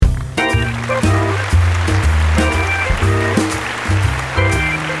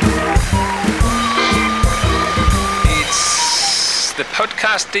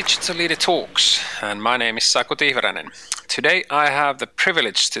Fast Digital Leader Talks, and my name is Saku Tihvarainen. Today I have the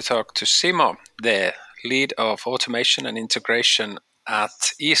privilege to talk to Simo, the lead of automation and integration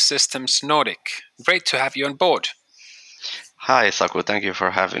at E-Systems Nordic. Great to have you on board. Hi, Saku. Thank you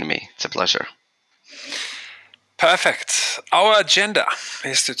for having me. It's a pleasure. Perfect. Our agenda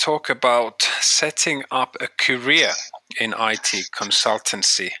is to talk about setting up a career in IT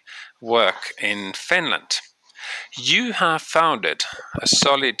consultancy work in Finland. You have founded a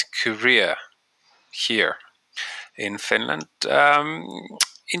solid career here in Finland.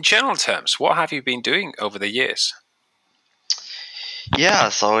 In general terms, what have you been doing over the years? Yeah,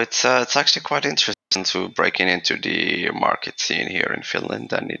 so it's actually quite interesting to breaking into the market scene here in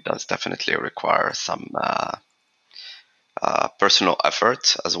Finland, and it does definitely require some personal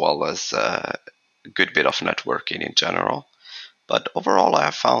effort as well as a good bit of networking in general. But overall, I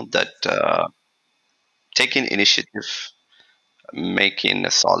have found that taking initiative, making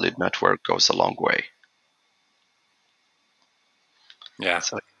a solid network goes a long way. Yeah.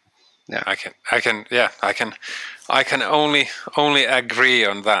 So, yeah. I can only agree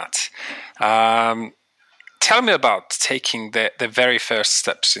on that. Tell me about taking the very first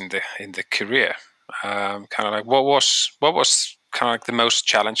steps in the career. Kind of like what was kind of like the most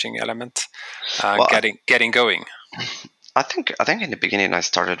challenging element getting going? I think in the beginning I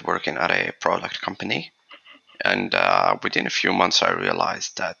started working at a product company, and within a few months I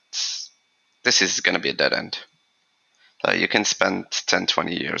realized that this is going to be a dead end. You can spend 10,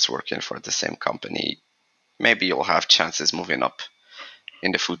 20 years working for the same company. Maybe you'll have chances moving up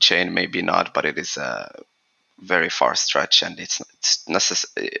in the food chain, maybe not, but it is a very far stretch, and it's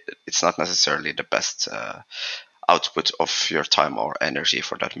not necessarily the best output of your time or energy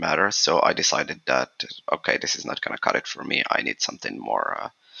for that matter. So I decided that, okay, this is not going to cut it for me. I need something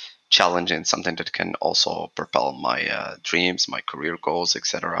more challenging, something that can also propel my dreams, my career goals,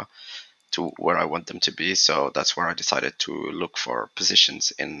 etc., to where I want them to be. So that's where I decided to look for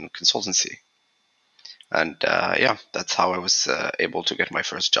positions in consultancy. And that's how I was able to get my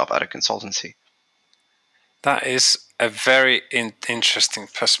first job at a consultancy. That is a very interesting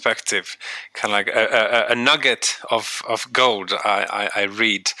perspective, kind of like a nugget of gold. I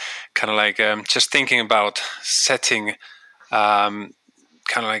read, kind of like just thinking about setting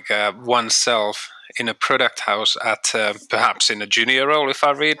kind of like oneself in a product house at perhaps in a junior role, if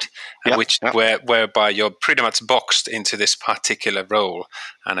I read, whereby you're pretty much boxed into this particular role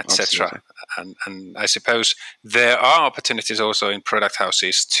and etc. And I suppose there are opportunities also in product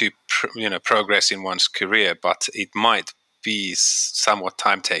houses to progress in one's career, but it might be somewhat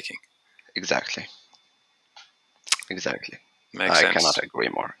time taking. Exactly. Makes I sense. cannot agree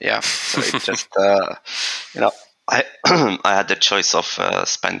more. Yeah. So it's just I I had the choice of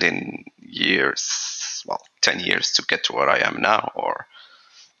spending years, 10 years to get to where I am now, or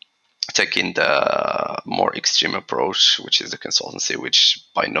taking the more extreme approach, which is the consultancy, which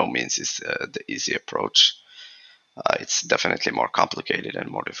by no means is the easy approach. It's definitely more complicated and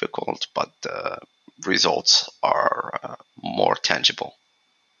more difficult, but the results are more tangible.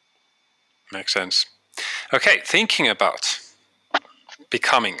 Makes sense. Okay, thinking about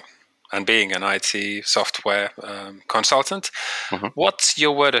becoming and being an IT software consultant, what's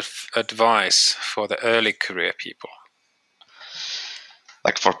your word of advice for the early career people?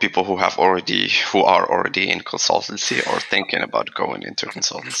 Like for people who are already in consultancy or thinking about going into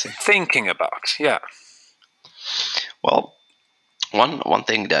consultancy? Thinking about, yeah. Well, one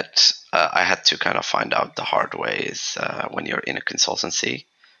thing that I had to kind of find out the hard way is when you're in a consultancy,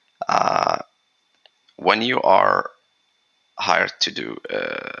 when you are hired to do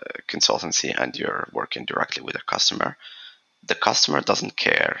consultancy and you're working directly with a customer, the customer doesn't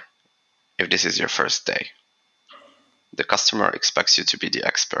care if this is your first day. The customer expects you to be the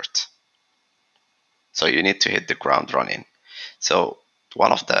expert. So you need to hit the ground running. So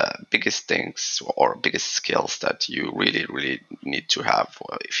one of the biggest things or biggest skills that you really, really need to have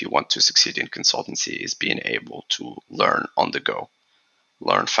if you want to succeed in consultancy is being able to learn on the go,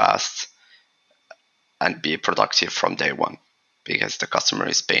 learn fast, and be productive from day one. Because the customer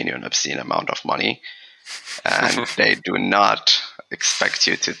is paying you an obscene amount of money, and they do not expect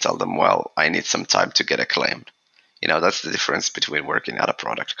you to tell them, well, I need some time to get acclaimed. That's the difference between working at a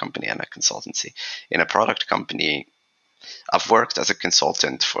product company and a consultancy. In a product company, I've worked as a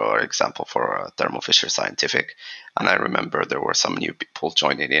consultant, for example, for Thermo Fisher Scientific, and I remember there were some new people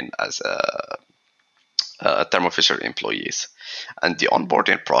joining in as Thermo Fisher employees, and the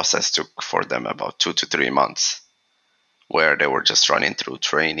onboarding process took for them about 2 to 3 months, where they were just running through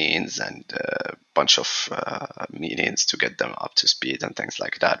trainings and bunch of meetings to get them up to speed and things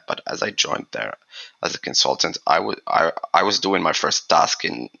like that. But as I joined there as a consultant, I was doing my first task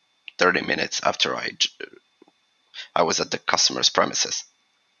in 30 minutes after I was at the customer's premises.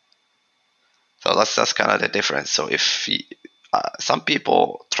 So that's kind of the difference. So if some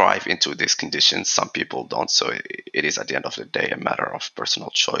people thrive into these conditions, some people don't. So it is at the end of the day a matter of personal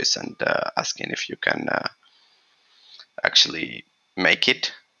choice and asking if you can actually make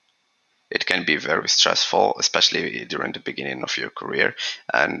it. It can be very stressful, especially during the beginning of your career.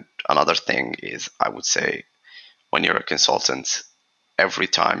 And another thing is, I would say, when you're a consultant, every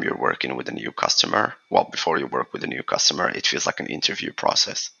time you're working with a new customer, well, before you work with a new customer, it feels like an interview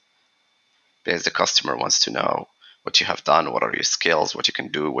process, because the customer wants to know what you have done, what are your skills, what you can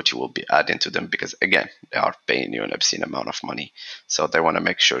do, what you will be adding to them, because again, they are paying you an obscene amount of money. So they want to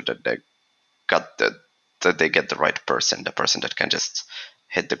make sure that they get the right person, the person that can just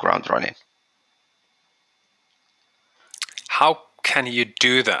hit the ground running. How can you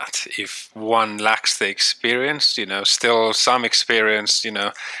do that if one lacks the experience? Still some experience.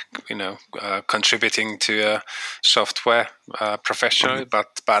 Contributing to a software professionally,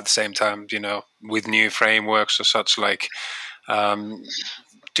 but at the same time, with new frameworks or such. Like,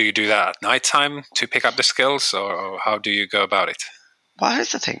 do you do that at nighttime to pick up the skills, or how do you go about it? Well,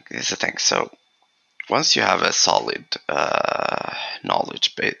 here's the thing. So once you have a solid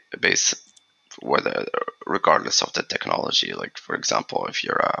knowledge base, whether regardless of the technology, like for example, if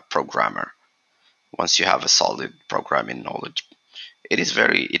you're a programmer, once you have a solid programming knowledge,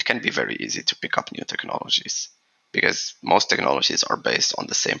 it can be very easy to pick up new technologies, because most technologies are based on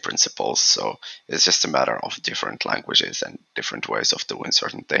the same principles. So it's just a matter of different languages and different ways of doing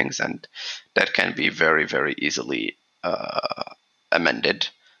certain things, and that can be very, very easily amended.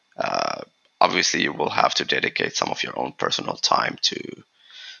 Obviously, you will have to dedicate some of your own personal time to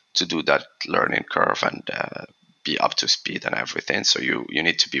do that learning curve and be up to speed and everything. So you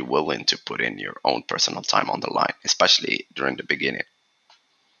need to be willing to put in your own personal time on the line, especially during the beginning.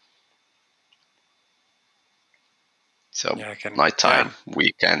 So nighttime,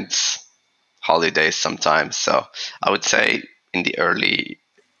 weekends, holidays sometimes. So I would say in the early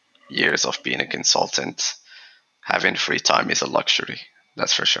years of being a consultant, having free time is a luxury.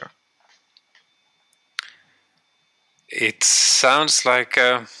 That's for sure. It sounds like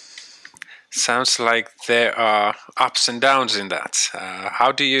there are ups and downs in that.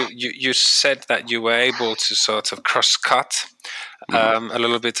 How do you said that you were able to sort of cross-cut a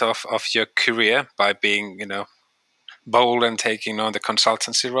little bit of your career by being, bold and taking on the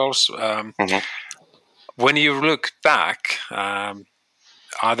consultancy roles. When you look back,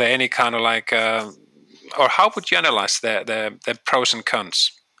 are there any kind of like, or how would you analyze the pros and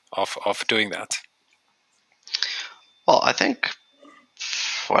cons of doing that? Well, I think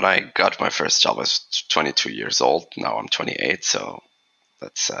when I got my first job, I was 22 years old. Now I'm 28, so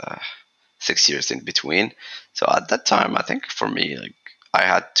that's 6 years in between. So at that time, I think for me, like I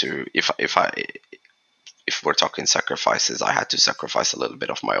had to, if we're talking sacrifices, I had to sacrifice a little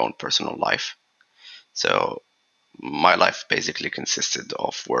bit of my own personal life. So my life basically consisted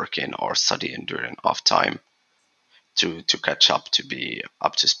of working or studying during off time to catch up, to be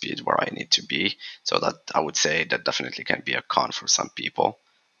up to speed where I need to be. So that I would say that definitely can be a con for some people.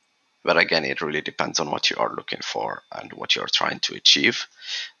 But again, it really depends on what you are looking for and what you're trying to achieve.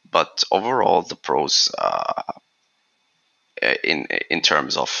 But overall, the pros in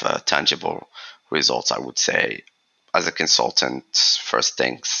terms of tangible results, I would say, as a consultant, first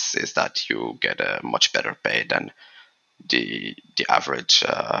things is that you get a much better pay than the average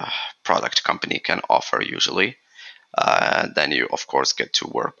product company can offer usually. Then you of course get to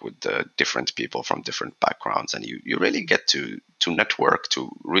work with different people from different backgrounds, and you really get to network,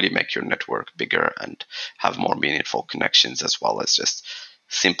 to really make your network bigger and have more meaningful connections, as well as just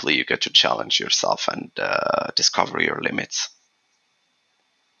simply you get to challenge yourself and discover your limits.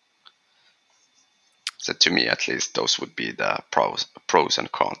 So to me, at least, those would be the pros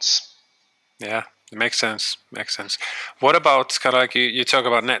and cons. Yeah, it makes sense. Makes sense. What about kind of like you talk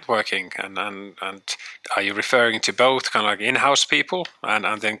about networking, and are you referring to both kind of like in-house people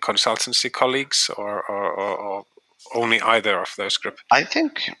and then consultancy colleagues, or only either of those groups? I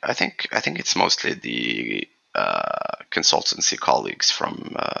think it's mostly the consultancy colleagues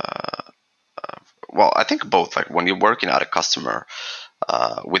from. Well, I think both. Like when you're working at a customer,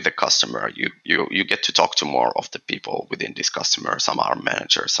 with the customer, you get to talk to more of the people within this customer. Some are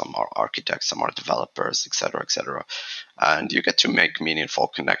managers, some are architects, some are developers, etc., etc. And you get to make meaningful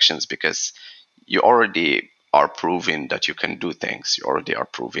connections because you already are proving that you can do things. You already are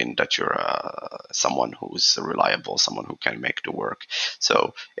proving that you're someone who's reliable, someone who can make the work.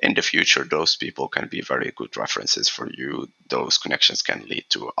 So in the future, those people can be very good references for you. Those connections can lead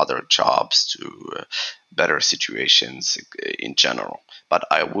to other jobs, to better situations in general. But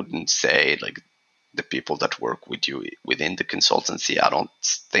I wouldn't say like the people that work with you within the consultancy, I don't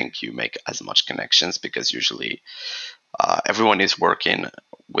think you make as much connections, because usually everyone is working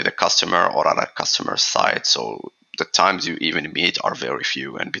with a customer or at a customer side, so the times you even meet are very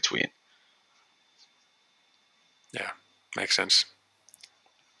few in between. Yeah, makes sense.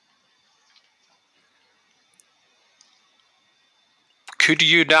 Could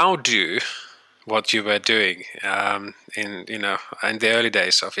you now do what you were doing in the early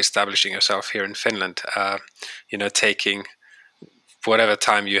days of establishing yourself here in Finland? Taking whatever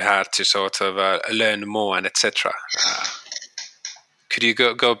time you had to sort of learn more and etc. Could you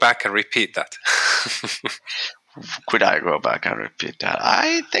go back and repeat that? Could I go back and repeat that?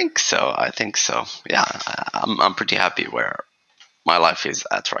 I think so. Yeah, I'm pretty happy where my life is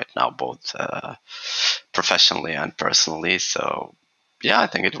at right now, both professionally and personally. So yeah, I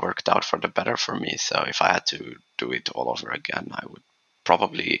think it worked out for the better for me. So if I had to do it all over again, I would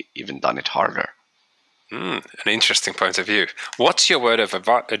probably even done it harder. An interesting point of view. What's your word of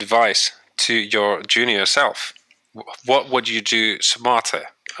advice to your junior self? What would you do smarter?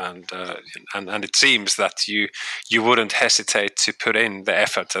 And it seems that you wouldn't hesitate to put in the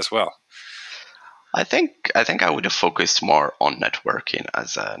effort as well. I think I would have focused more on networking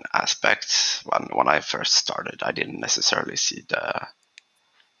as an aspect. When I first started, I didn't necessarily see the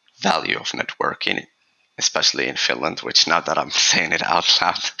value of networking, especially in Finland, which now that I'm saying it out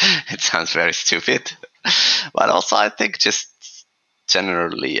loud, it sounds very stupid. But also, I think just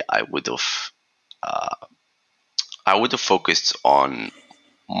generally, I would have focused on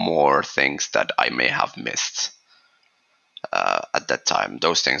more things that I may have missed at that time.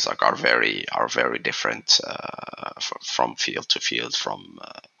 Those things are very different from field to field, from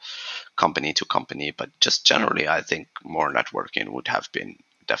company to company. But just generally, I think more networking would have been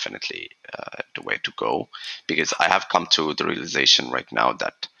definitely the way to go, because I have come to the realization right now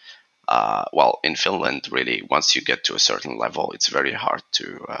that in Finland, really, once you get to a certain level, it's very hard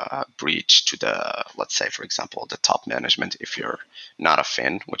to breach to the, let's say, for example, the top management if you're not a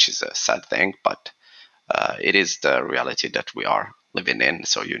Finn, which is a sad thing, but it is the reality that we are living in.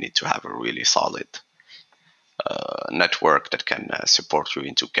 So you need to have a really solid network that can support you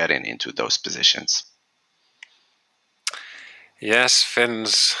into getting into those positions. Yes,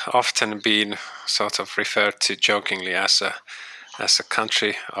 Finns often been sort of referred to jokingly as a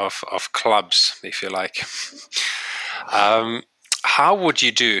country of clubs, if you like. How would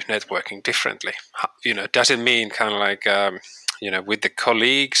you do networking differently? Does it mean kind of like with the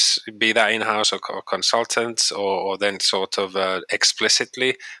colleagues, be that in-house or consultants, or then sort of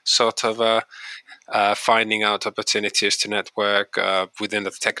explicitly sort of finding out opportunities to network within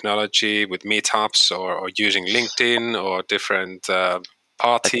the technology with meetups or using LinkedIn or different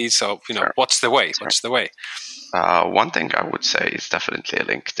parties? Or what's the way? What's the way? One thing I would say is definitely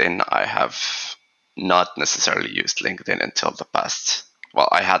LinkedIn. I have not necessarily used LinkedIn until the past. Well,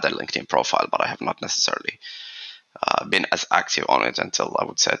 I had a LinkedIn profile, but I have not necessarily been as active on it until, I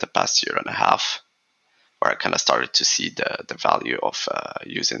would say, the past year and a half, where I kind of started to see the value of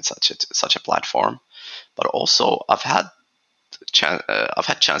using such a platform. But also, I've had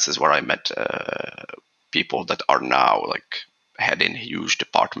chances where I met people that are now like heading huge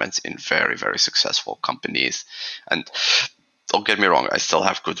departments in very, very successful companies. And don't get me wrong, I still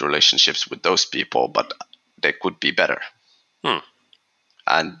have good relationships with those people, but they could be better.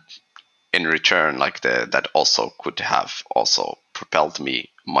 And in return, like that also could have also propelled me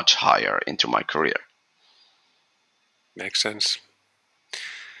much higher into my career. Makes sense.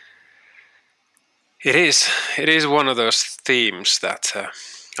 It is one of those themes that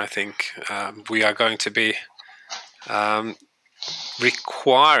I think we are going to be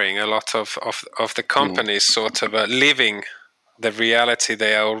requiring a lot of the companies sort of living the reality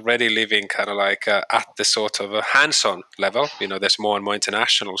they are already living, kind of like at the sort of a hands-on level. There's more and more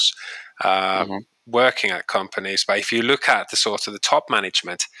internationals working at companies, but if you look at the sort of the top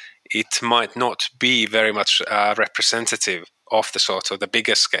management, it might not be very much representative of the sort of the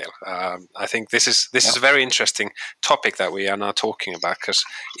bigger scale. I think this is a very interesting topic that we are now talking about, because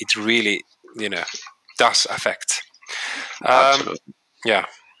it really does affect. Absolutely. Yeah.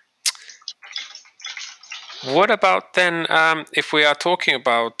 What about then if we are talking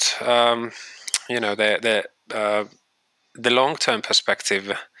about the long-term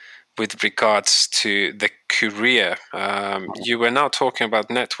perspective with regards to the career? You were now talking about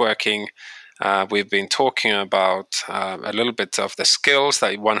networking we've been talking about a little bit of the skills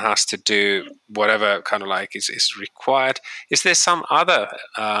that one has to do, whatever kind of like is required. Is there some other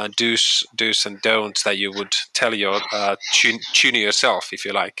do's and don'ts that you would tell your tuner yourself, if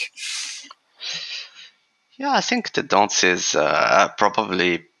you like? Yeah, I think the don'ts is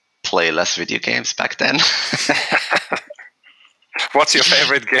probably play less video games back then. What's your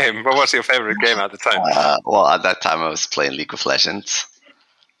favorite game? What was your favorite game at the time? Well, at that time I was playing League of Legends.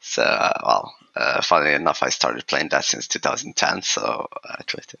 So, funnily enough, I started playing that since 2010, so I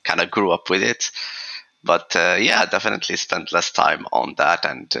kind of grew up with it. But yeah, definitely spent less time on that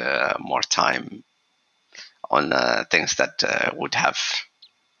and more time on things that would have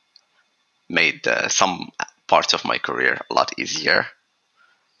made some parts of my career a lot easier.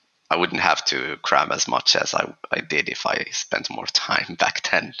 I wouldn't have to cram as much as I did if I spent more time back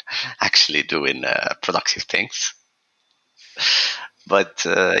then actually doing productive things. But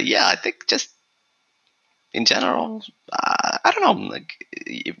yeah, I think just in general, I don't know. Like,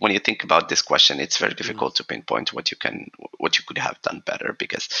 when you think about this question, it's very difficult to pinpoint what you could have done better,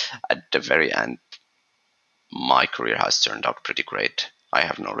 because at the very end, my career has turned out pretty great. I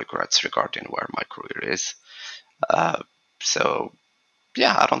have no regrets regarding where my career is. So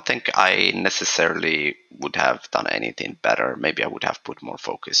yeah, I don't think I necessarily would have done anything better. Maybe I would have put more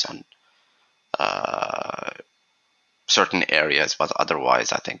focus on certain areas, but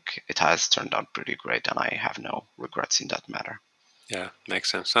otherwise I think it has turned out pretty great and I have no regrets in that matter. Yeah,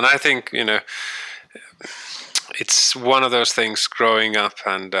 makes sense. And I think, it's one of those things, growing up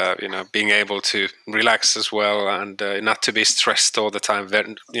and, being able to relax as well, and not to be stressed all the time,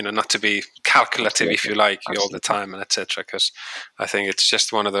 not to be calculative, if you like, all the time, and etc. Because I think it's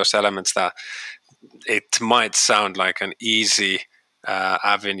just one of those elements that it might sound like an easy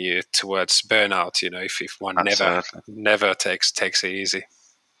avenue towards burnout, if one never takes it easy.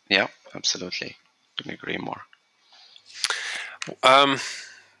 Yeah, absolutely. Couldn't agree more.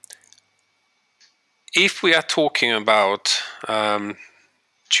 If we are talking about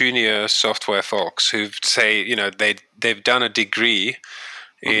junior software folks who say, they've done a degree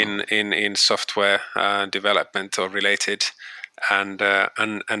in software development or related, and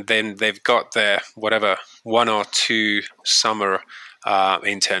then they've got their whatever 1 or 2 summer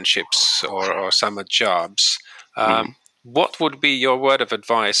internships or summer jobs. What would be your word of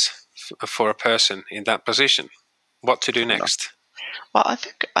advice for a person in that position? What to do next? Well,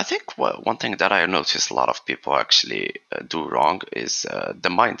 I think one thing that I noticed a lot of people actually do wrong is the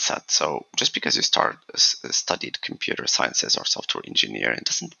mindset. So just because you studied computer sciences or software engineering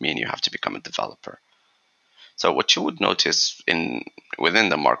doesn't mean you have to become a developer. So what you would notice within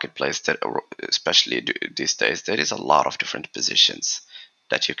the marketplace, that especially these days, there is a lot of different positions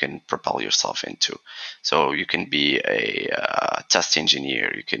that you can propel yourself into. So you can be a test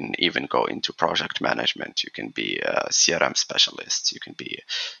engineer, you can even go into project management, you can be a CRM specialist, you can be a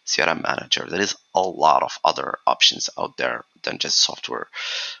CRM manager. There is a lot of other options out there than just software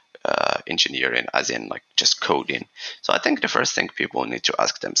engineering, as in like just coding. So I think the first thing people need to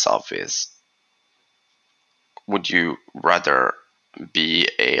ask themselves is, would you rather be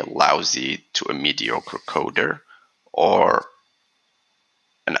a lousy to a mediocre coder, or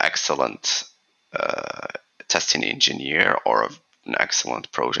an excellent testing engineer, or an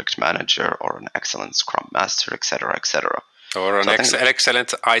excellent project manager, or an excellent scrum master, etc., etc.? Or an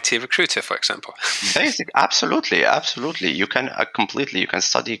excellent IT recruiter, for example. Absolutely. You can you can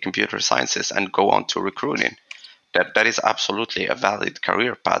study computer sciences and go on to recruiting. That is absolutely a valid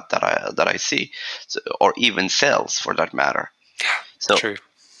career path that I see, or even sales for that matter. So, true.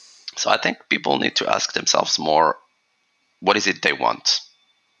 So I think people need to ask themselves more, what is it they want?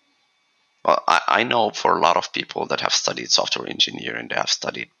 Well, I know for a lot of people that have studied software engineering, they have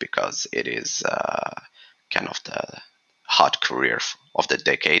studied because it is kind of the hot career of the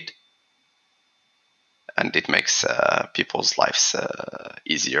decade. And it makes people's lives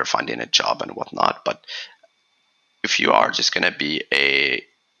easier finding a job and whatnot. But if you are just going to be a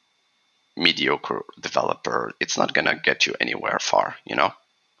mediocre developer, it's not going to get you anywhere far,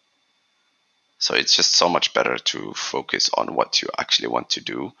 So it's just so much better to focus on what you actually want to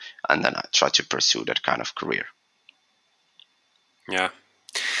do and then try to pursue that kind of career. Yeah,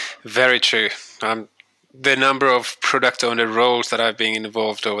 very true. The number of product owner roles that I've been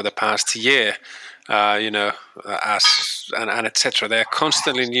involved over the past year, and etc. There are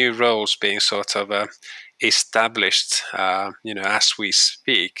constantly new roles being sort of established, as we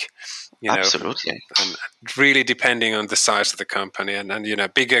speak. Absolutely. And really depending on the size of the company,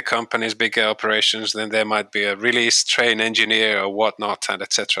 and bigger companies, bigger operations, then there might be a release train engineer or whatnot, and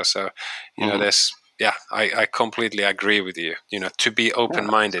etc. So there's yeah, I completely agree with you. To be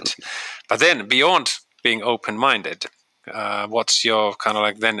open-minded, but then beyond being open-minded, what's your kind of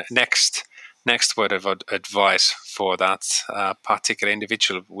like then next word of advice for that particular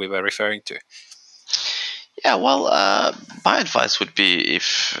individual we were referring to? Yeah, well, my advice would be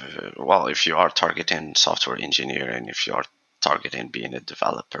if you are targeting software engineering, if you are targeting being a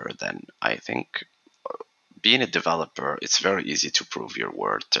developer, then I think being a developer, it's very easy to prove your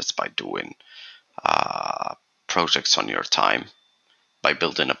worth just by doing projects on your time, by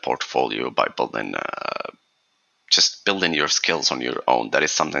building a portfolio, by building just building your skills on your own. That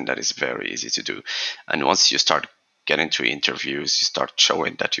is something that is very easy to do. And once you start getting to interviews, you start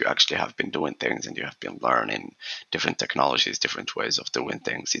showing that you actually have been doing things and you have been learning different technologies, different ways of doing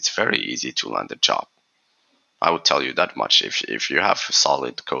things. It's very easy to land a job. I would tell you that much. If you have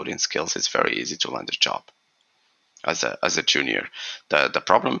solid coding skills, it's very easy to land a job as a junior. The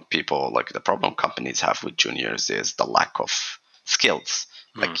problem companies have with juniors is the lack of skills.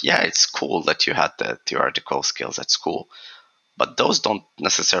 Like, yeah, it's cool that you had the theoretical skills at school, but those don't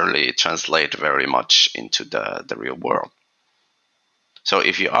necessarily translate very much into the real world. So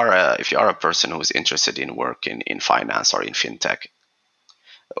if you are a person who's interested in working in finance or in fintech,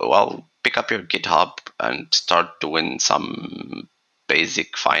 well, pick up your GitHub and start doing some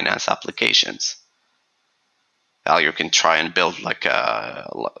basic finance applications. Now you can try and build like a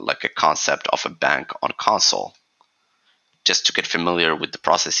concept of a bank on console, just to get familiar with the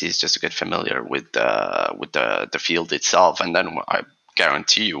processes, just to get familiar with the field itself, and then I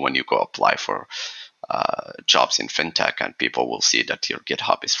guarantee you, when you go apply for jobs in fintech, and people will see that your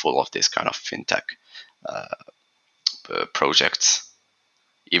GitHub is full of this kind of fintech projects,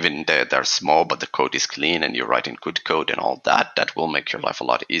 even they're small, but the code is clean and you're writing good code and all that, that will make your life a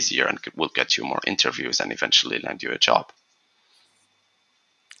lot easier and will get you more interviews and eventually land you a job.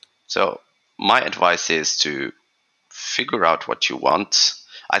 So my advice is to figure out what you want.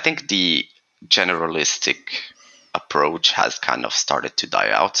 I think the generalistic approach has kind of started to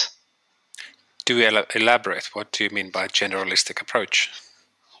die out. Do you elaborate? What do you mean by generalistic approach?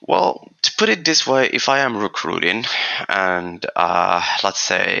 Well, to put it this way, if I am recruiting and let's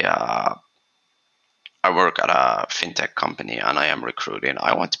say I work at a fintech company and I am recruiting,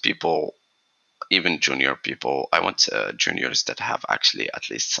 I want people, even junior people, I want juniors that have actually at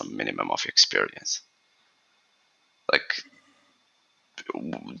least some minimum of experience. Like,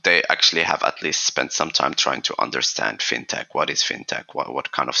 they actually have at least spent some time trying to understand fintech. What is fintech?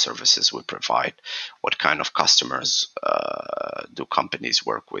 What kind of services we provide? What kind of customers do companies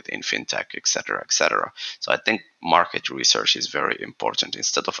work with in fintech, et cetera, et cetera. So I think market research is very important.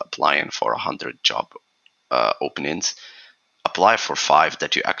 Instead of applying for 100 job openings, apply for 5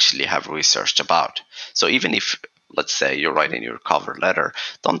 that you actually have researched about. So even if, let's say, you're writing your cover letter,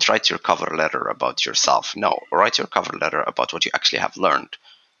 don't write your cover letter about yourself. No, write your cover letter about what you actually have learned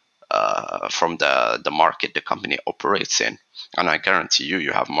from the market the company operates in. And I guarantee you,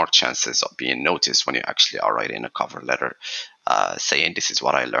 you have more chances of being noticed when you actually are writing a cover letter saying, this is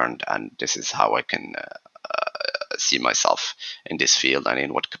what I learned and this is how I can see myself in this field and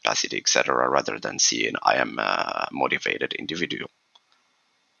in what capacity, etc., rather than seeing I am a motivated individual.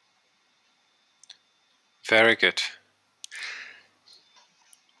 Very good.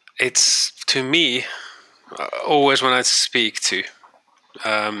 It's, to me, always when I speak to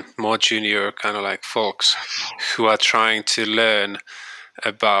more junior kind of like folks who are trying to learn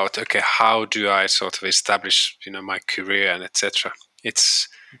about, okay, how do I sort of establish, my career and etc.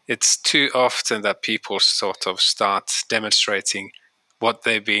 It's too often that people sort of start demonstrating what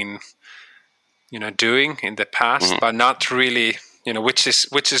they've been, doing in the past, but not really, which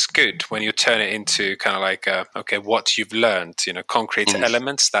is good when you turn it into kind of like, okay, what you've learned, concrete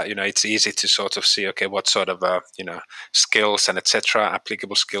elements that, it's easy to sort of see, okay, what sort of, skills and etc.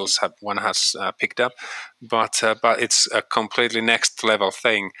 applicable skills one has picked up. But it's a completely next level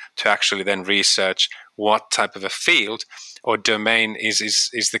thing to actually then research what type of a field or domain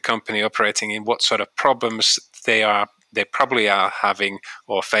is the company operating in, what sort of problems they probably are having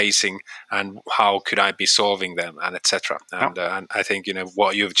or facing, and how could I be solving them, and etc. And I think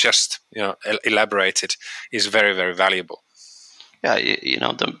what you've just elaborated is very, very valuable. Yeah,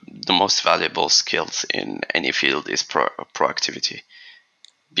 the most valuable skills in any field is proactivity.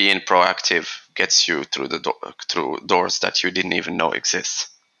 Being proactive gets you through through doors that you didn't even know exist.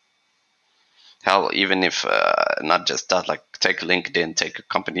 Hell, even if not just that, like take LinkedIn, take a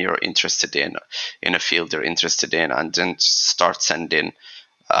company you're interested in a field you're interested in, and then start sending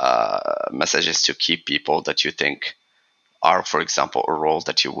messages to key people that you think are, for example, a role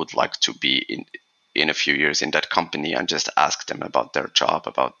that you would like to be in a few years in that company, and just ask them about their job,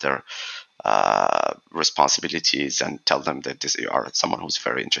 about their responsibilities and tell them that you are someone who's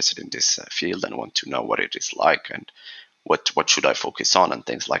very interested in this field and want to know what it is like and what should I focus on and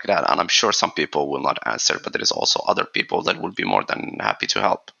things like that. And I'm sure some people will not answer, but there is also other people that will be more than happy to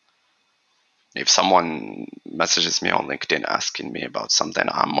help. If someone messages me on LinkedIn asking me about something,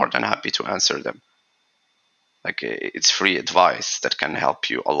 I'm more than happy to answer them. Like, it's free advice that can help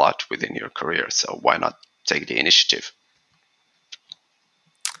you a lot within your career. So why not take the initiative?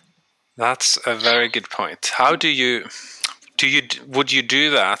 That's a very good point. How would you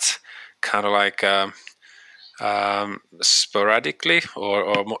do that kind of like sporadically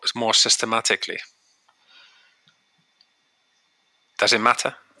or more systematically? Does it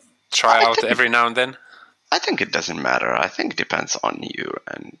matter? Try out every now and then? I think it doesn't matter. I think it depends on you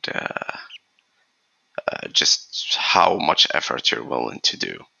and just how much effort you're willing to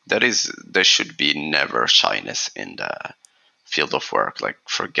do. There should be never shyness in the field of work. Like,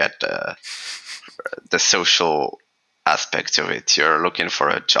 forget the social aspect of it. You're looking for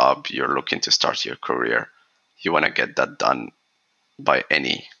a job. You're looking to start your career. You want to get that done by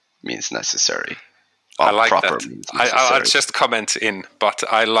any means necessary. I like that. I'll just comment in, but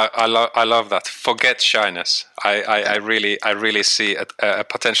I love that. Forget shyness. I really see a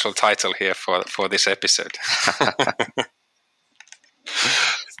potential title here for this episode.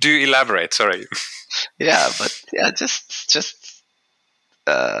 Do elaborate. Sorry. Yeah, but just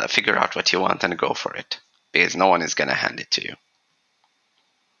figure out what you want and go for it, because no one is gonna hand it to you.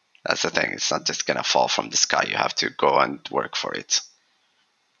 That's the thing. It's not just gonna fall from the sky. You have to go and work for it.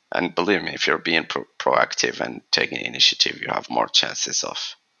 And believe me, if you're being proactive and taking initiative, you have more chances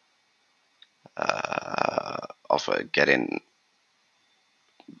of getting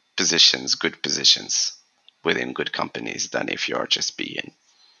good positions within good companies than if you're just being,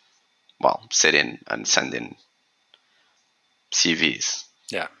 sitting and sending CVs.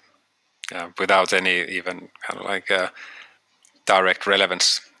 Yeah, without any even kind of like direct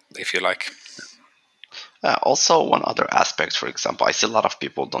relevance, if you like. Also, one other aspect, for example, I see a lot of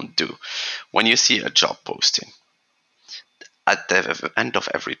people don't do. When you see a job posting, at the end of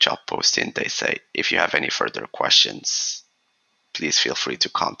every job posting, they say, if you have any further questions, please feel free to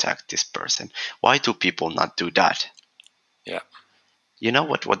contact this person. Why do people not do that? Yeah. You know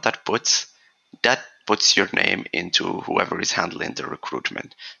what that puts? That puts your name into whoever is handling the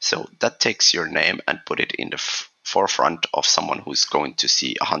recruitment. So that takes your name and put it in the forefront of someone who's going to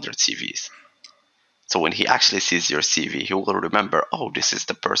see 100 CVs. So when he actually sees your CV, he will remember, oh, this is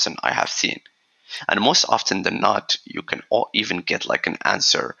the person I have seen. And most often than not, you can even get like an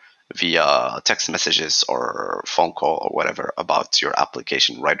answer via text messages or phone call or whatever about your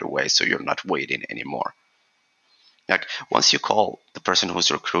application right away, so you're not waiting anymore. Like, once you call the person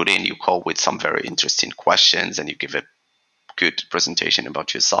who's recruiting, you call with some very interesting questions and you give a good presentation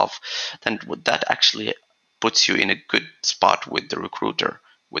about yourself, then that actually puts you in a good spot with the recruiter,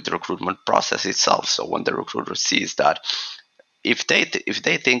 with the recruitment process itself. So when the recruiter sees that, if they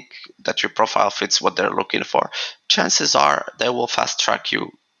think that your profile fits what they're looking for, chances are they will fast track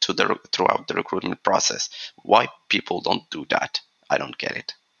you throughout the recruitment process. Why people don't do that, I don't get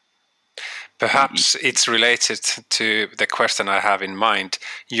it. Perhaps it's related to the question I have in mind.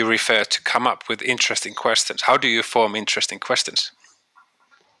 You refer to come up with interesting questions. How do you form interesting questions?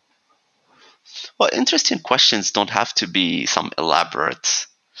 Well, interesting questions don't have to be some elaborate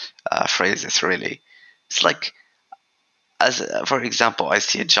phrases, really. It's like, for example, I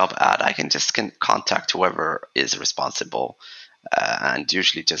see a job ad, I can contact whoever is responsible and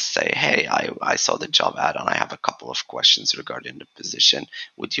usually just say, hey, I saw the job ad and I have a couple of questions regarding the position.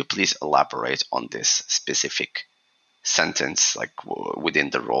 Would you please elaborate on this specific sentence, like within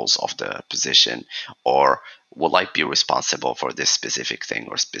the roles of the position, or will I be responsible for this specific thing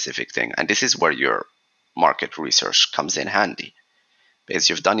or specific thing? And this is where your market research comes in handy, because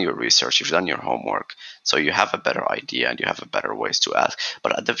you've done your research, you've done your homework, so you have a better idea and you have a better ways to ask.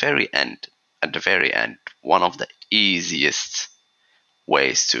 But at the very end, one of the easiest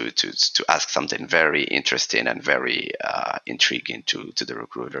ways to ask something very interesting and very intriguing to the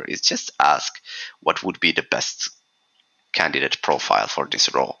recruiter is just ask what would be the best candidate profile for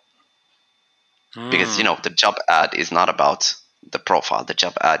this role. Because the job ad is not about the profile. The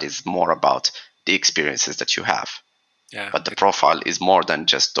job ad is more about the experiences that you have. Yeah, but the profile is more than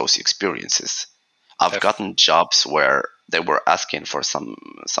just those experiences. I've gotten jobs where they were asking for some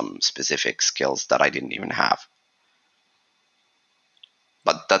specific skills that I didn't even have.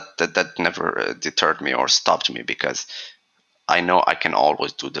 But that never deterred me or stopped me, because I know I can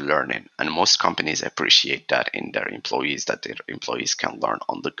always do the learning, and most companies appreciate that in their employees, that their employees can learn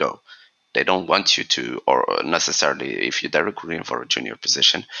on the go. They don't want you to, or necessarily if they're recruiting for a junior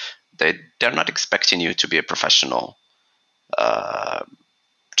position, they're not expecting you to be a professional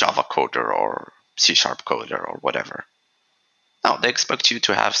Java coder or C# coder or whatever. No, they expect you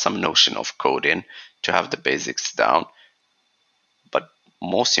to have some notion of coding, to have the basics down. But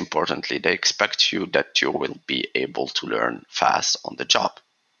most importantly, they expect you that you will be able to learn fast on the job.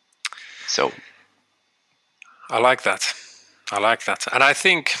 So I like that. And I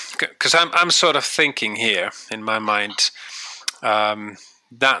think, because I'm sort of thinking here in my mind,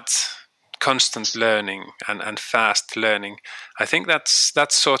 that constant learning and fast learning, I think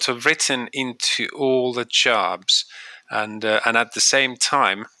that's sort of written into all the jobs, and at the same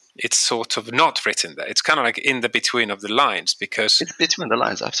time, it's sort of not written there. It's kind of like in the between of the lines, because it's between the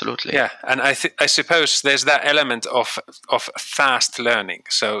lines, absolutely. yeah, and I suppose there's that element of fast learning.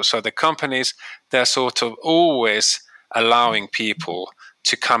 So the companies, they're sort of always allowing people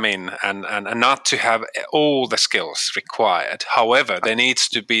to come in and not to have all the skills required. However, there needs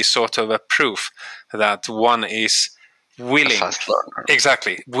to be sort of a proof that one is willing, fast learner.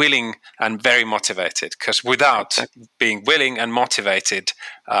 Exactly, willing and very motivated. Because without being willing and motivated,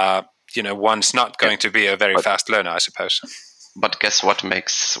 one's not going to be a very fast learner, I suppose. But guess what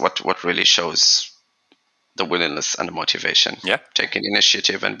makes what really shows the willingness and the motivation? Yeah, taking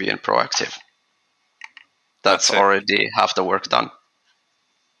initiative and being proactive. That's already half the work done.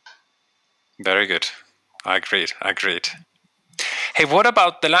 Very good. I agreed. Hey, what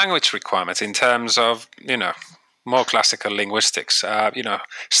about the language requirements in terms of, more classical linguistics?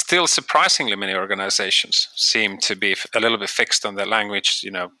 Still surprisingly many organizations seem to be a little bit fixed on their language,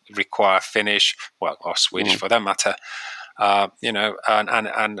 require Finnish, or Swedish for that matter.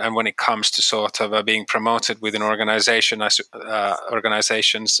 And when it comes to sort of being promoted within organizations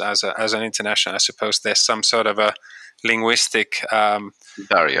as an international, I suppose there's some sort of a linguistic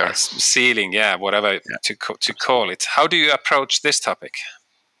barrier, ceiling, whatever to call it. How do you approach this topic?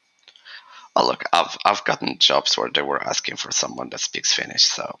 Oh, look, I've gotten jobs where they were asking for someone that speaks Finnish.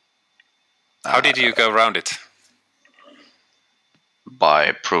 So, how did you go around it?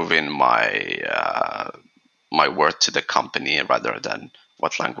 By proving my worth to the company rather than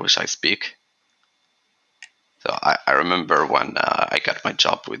what language I speak. So I remember when I got my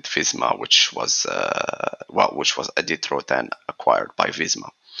job with Visma, which was Aditro, then acquired by Visma.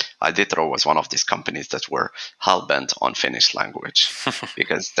 Aditro was one of these companies that were hell-bent on Finnish language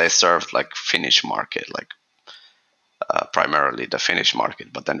because they served like Finnish market, like primarily the Finnish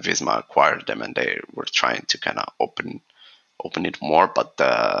market. But then Visma acquired them, and they were trying to kind of open it more. But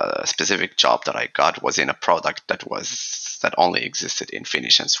the specific job that I got was in a product that only existed in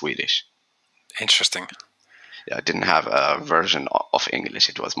Finnish and Swedish. Interesting. Yeah, I didn't have a version of English.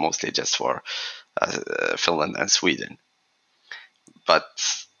 It was mostly just for Finland and Sweden. But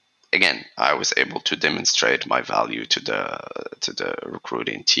again, I was able to demonstrate my value to the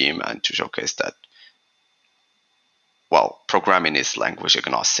recruiting team and to showcase that, well, programming is language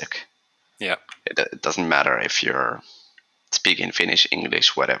agnostic. Yeah, it doesn't matter if you're speaking Finnish,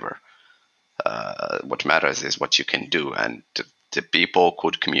 English, whatever. What matters is what you can do, and the people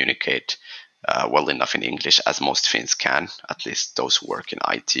could communicate well enough in English, as most Finns can, at least those who work in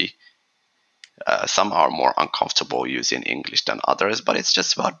IT. Some are more uncomfortable using English than others, but it's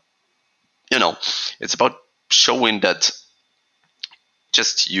just about, it's about showing that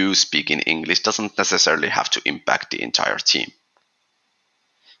just you speaking English doesn't necessarily have to impact the entire team.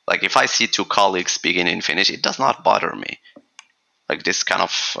 Like if I see two colleagues speaking in Finnish, it does not bother me. Like this kind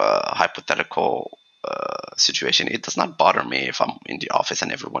of hypothetical situation, it does not bother me if I'm in the office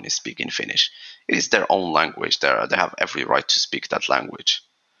and everyone is speaking Finnish. It is their own language. They have every right to speak that language.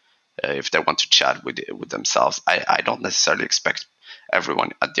 If they want to chat with themselves, I don't necessarily expect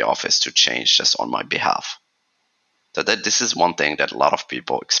everyone at the office to change just on my behalf. So that this is one thing that a lot of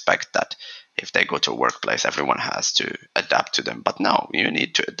people expect, that if they go to a workplace, everyone has to adapt to them. But no, you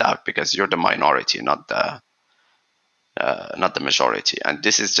need to adapt because you're the minority, not the majority. And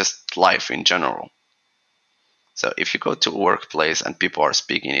this is just life in general. So if you go to a workplace and people are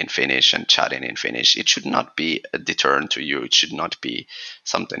speaking in Finnish and chatting in Finnish, it should not be a deterrent to you. It should not be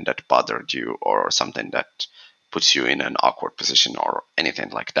something that bothered you or something that puts you in an awkward position or anything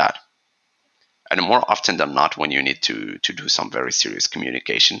like that. And more often than not, when you need to do some very serious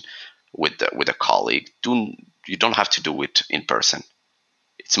communication with a colleague, you don't have to do it in person.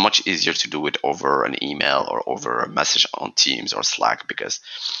 It's much easier to do it over an email or over a message on Teams or Slack because,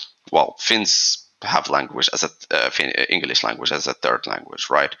 well, Finns have language as English language as a third language,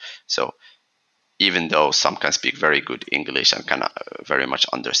 right? So even though some can speak very good English and can very much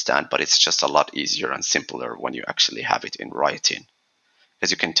understand, but it's just a lot easier and simpler when you actually have it in writing. because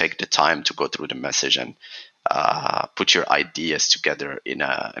you can take the time to go through the message and put your ideas together in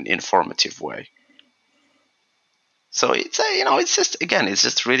an informative way. So it's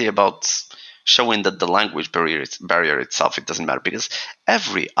just really about showing that the language barrier itself, it doesn't matter, because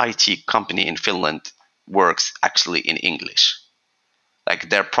every IT company in Finland works actually in English. Like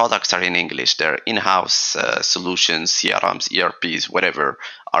their products are in English, their in-house solutions, CRMs, ERPs, whatever,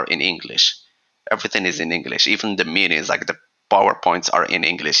 are in English. Everything is in English. Even the meetings, like the PowerPoints, are in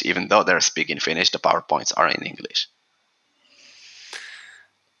English. Even though they're speaking Finnish, the PowerPoints are in English.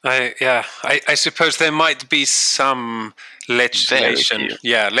 I suppose there might be some legislation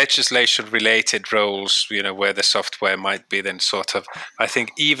related roles, where the software might be then sort of, I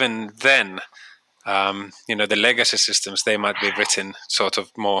think even then, the legacy systems, they might be written sort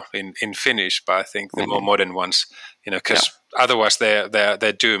of more in Finnish, but I think the more modern ones, because otherwise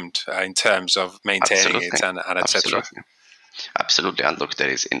they're doomed in terms of maintaining it and etc. Absolutely. And look, there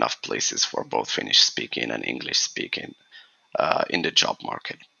is enough places for both Finnish speaking and English speaking in the job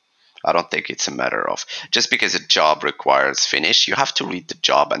market. I don't think it's a matter of just because a job requires Finnish, you have to read the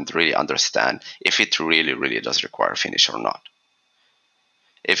job and really understand if it really, really does require Finnish or not.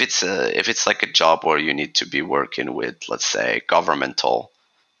 If it's like a job where you need to be working with, let's say, governmental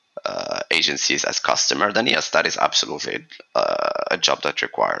agencies as customer, then yes, that is absolutely a job that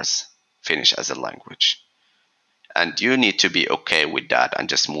requires Finnish as a language. And you need to be okay with that and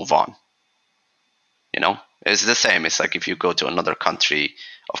just move on. It's the same. It's like if you go to another country,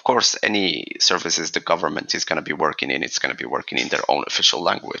 of course, any services the government is going to be working in, it's going to be working in their own official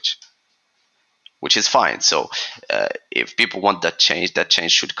language, which is fine. So if people want that change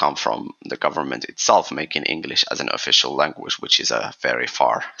should come from the government itself making English as an official language, which is a very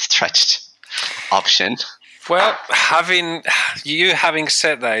far stretched option. Well, having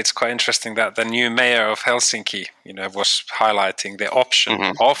said that, it's quite interesting that the new mayor of Helsinki, was highlighting the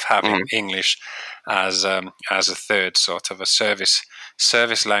option of having English as a third sort of a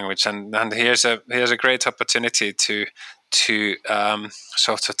service language, and here's a great opportunity to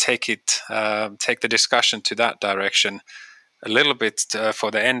sort of take the discussion to that direction a little bit for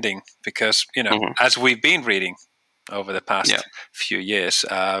the ending, because as we've been reading over the past few years,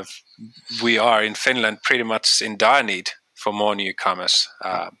 we are in Finland pretty much in dire need for more newcomers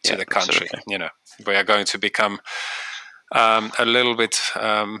to the country. Absolutely. We are going to become a little bit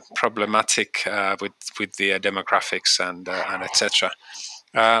problematic with the demographics and etc.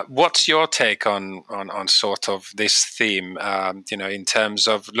 What's your take on sort of this theme? In terms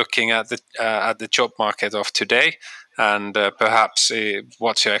of looking at the job market of today, and perhaps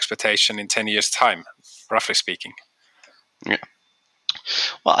what's your expectation in 10 years' time, roughly speaking? Yeah.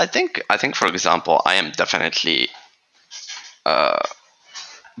 Well, I think for example, I am definitely a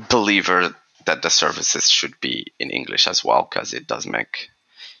believer that the services should be in English as well, because it does make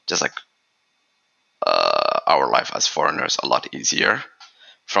just like our life as foreigners a lot easier.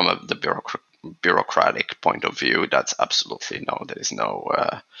 From the bureaucratic point of view, that's absolutely there is no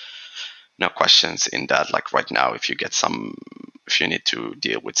questions in that. Like right now, if you need to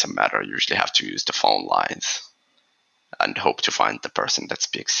deal with some matter, you usually have to use the phone lines and hope to find the person that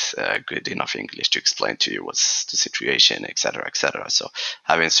speaks good enough English to explain to you what's the situation, etc., etc. So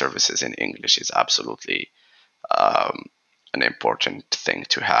having services in English is absolutely an important thing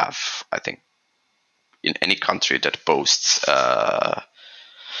to have. I think in any country that boasts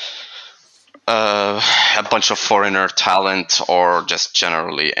a bunch of foreigner talent, or just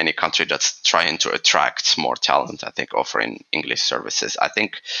generally any country that's trying to attract more talent, I think offering English services, I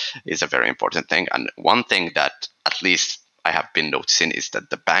think, is a very important thing. And one thing that at least I have been noticing is that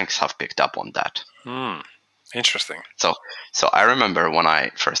the banks have picked up on that. Interesting. So I remember when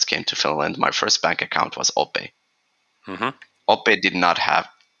I first came to Finland, my first bank account was OP. OP did not have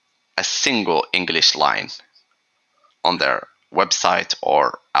a single English line on their website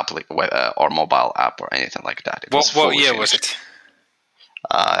or mobile app or anything like that. What year was it?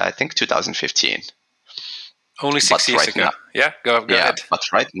 I think 2015. Only 6 years ago. Go ahead. But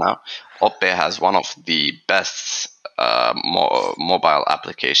right now, OP has one of the best mobile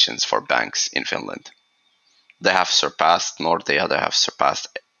applications for banks in Finland. They have surpassed Nordea. They have surpassed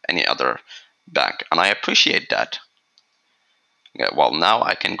any other bank, and I appreciate that. Well, now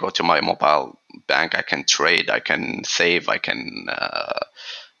I can go to my mobile bank, I can trade, I can save, I can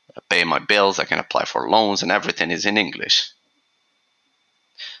pay my bills, I can apply for loans, and everything is in English.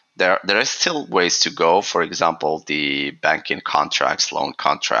 There is still ways to go. For example, the banking contracts, loan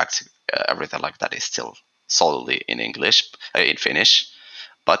contracts, everything like that is still solely in English, in Finnish.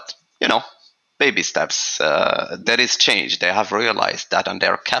 But, baby steps. That is change. They have realized that, and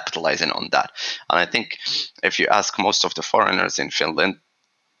they're capitalizing on that. And I think if you ask most of the foreigners in Finland,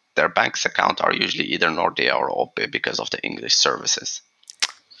 their bank's account are usually either Nordea or OP because of the English services.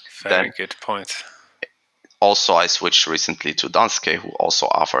 Very Then good point. also I switched recently to Danske, who also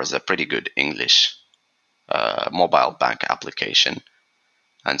offers a pretty good English mobile bank application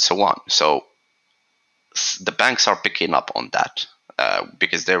and so on. So the banks are picking up on that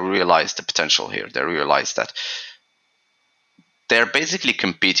because they realize the potential here. They realize that they're basically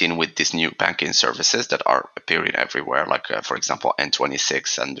competing with these new banking services that are appearing everywhere, like, for example,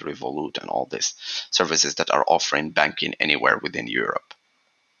 N26 and Revolut and all these services that are offering banking anywhere within Europe.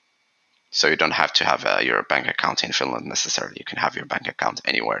 So you don't have to have your bank account in Finland necessarily. You can have your bank account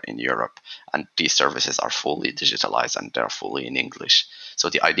anywhere in Europe. And these services are fully digitalized and they're fully in English. So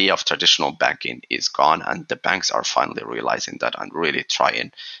the idea of traditional banking is gone, and the banks are finally realizing that and really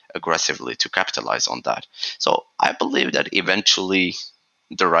trying aggressively to capitalize on that. So I believe that eventually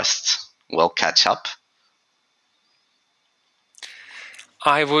the rest will catch up.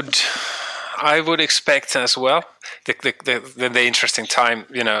 I would expect as well. The interesting time,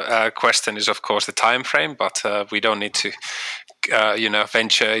 question is of course the time frame, but we don't need to,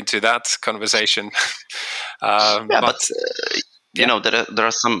 venture into that conversation. There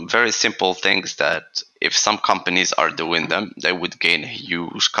are some very simple things that if some companies are doing them, they would gain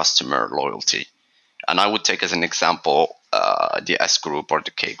huge customer loyalty. And I would take as an example the S group or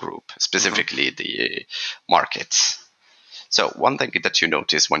the K group, specifically the markets. So one thing that you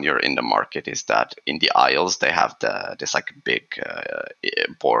notice when you're in the market is that in the aisles they have this like big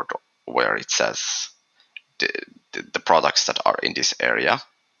board where it says the products that are in this area.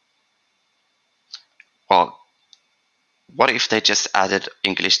 Well, what if they just added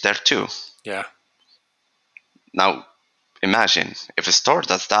English there too? Yeah. Now, imagine if a store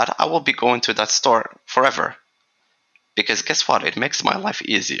does that, I will be going to that store forever. Because guess what? It makes my life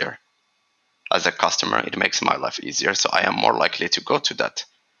easier. As a customer, it makes my life easier, so I am more likely to go to that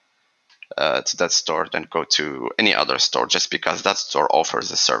store than go to any other store just because that store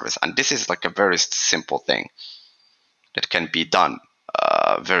offers a service. And this is like a very simple thing that can be done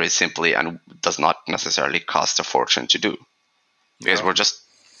very simply and does not necessarily cost a fortune to do. Because we're just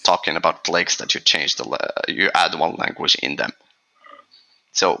talking about plagues that you add one language in them.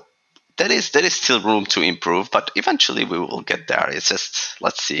 So there is still room to improve, but eventually we will get there. It's just,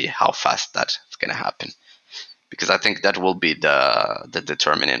 let's see how fast that's going to happen. Because I think that will be the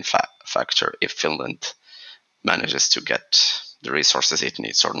determining factor if Finland manages to get the resources it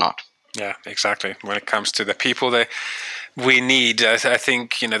needs or not. Yeah, exactly. When it comes to the people that we need, I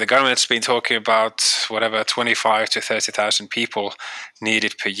think the government's been talking about 25 to 30,000 people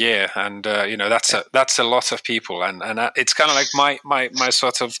needed per year, and that's a lot of people, and it's kind of like my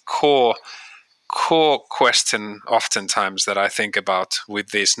sort of core question, oftentimes that I think about with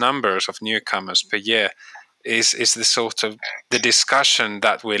these numbers of newcomers per year, is the sort of the discussion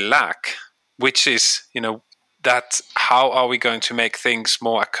that we lack, which is that how are we going to make things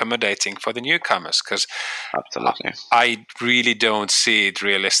more accommodating for the newcomers? Because absolutely, I really don't see it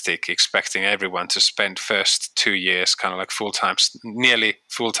realistic expecting everyone to spend first 2 years kind of like nearly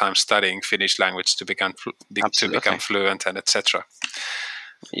full-time studying Finnish language to become fluent and etc.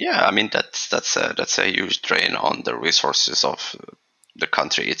 Yeah, I mean that's a huge drain on the resources of the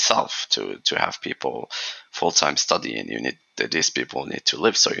country itself to have people full-time studying. These people need to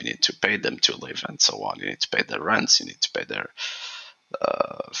live, so you need to pay them to live and so on. You need to pay their rents, you need to pay their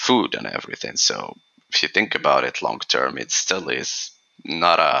food and everything. So if you think about it long term, it still is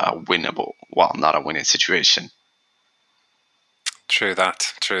not a winning situation. True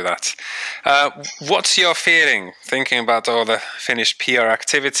that. What's your feeling thinking about all the Finnish PR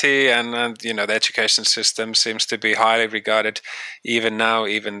activity and the education system seems to be highly regarded even now,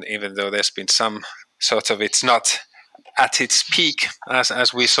 even though there's been some sort of, it's not at its peak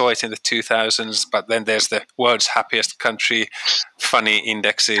as we saw it in the 2000s, but then there's the world's happiest country funny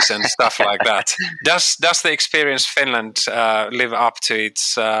indexes and stuff like that. Does the experience Finland live up to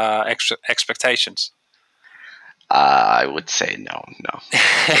its expectations? I would say no.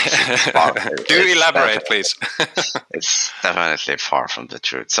 Do elaborate, please. It's definitely far from the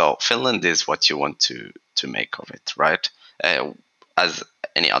truth. So Finland is what you want to make of it, right? As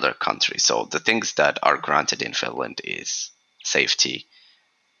any other country. So the things that are granted in Finland is safety,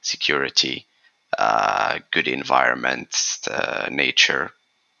 security, good environment, nature,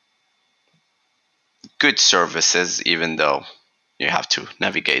 good services, even though you have to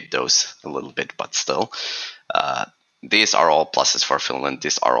navigate those a little bit, but still. These are all pluses for Finland.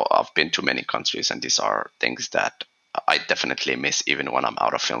 I've been to many countries, and these are things that I definitely miss even when I'm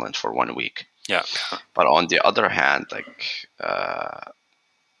out of Finland for 1 week. Yeah. But on the other hand,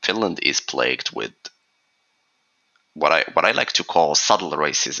 Finland is plagued with what I like to call subtle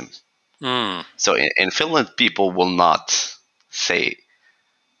racism. So in Finland, people will not say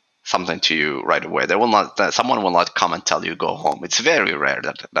something to you right away. They will not. Someone will not come and tell you go home. It's very rare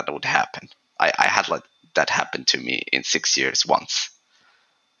that would happen. I had like that happen to me in 6 years once.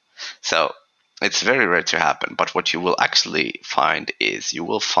 So it's very rare to happen. But what you will actually find is you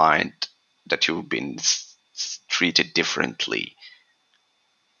will find that you've been treated differently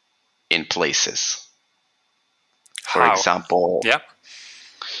in places. For How? example, Yeah.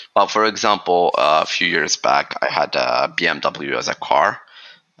 well, for example, a few years back, I had a BMW as a car.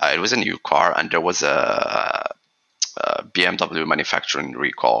 It was a new car, and there was a BMW manufacturing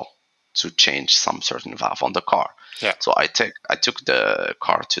recall to change some certain valve on the car. Yeah. So I took the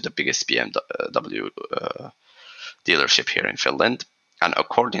car to the biggest BMW dealership here in Finland, and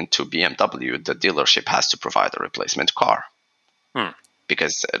according to BMW, the dealership has to provide a replacement car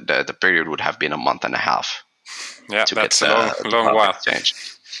because the period would have been a month and a half. Yeah, to that's get a long valve while. exchange.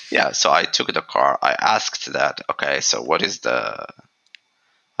 Yeah, so I took the car. I asked that, okay, so what is the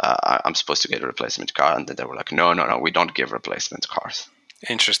I'm supposed to get a replacement car, and then they were like, no, we don't give replacement cars.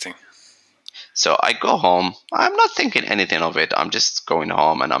 Interesting. So I go home. I'm not thinking anything of it. I'm just going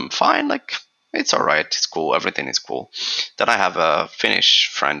home, and I'm fine. Like, it's all right. It's cool. Everything is cool. Then I have a Finnish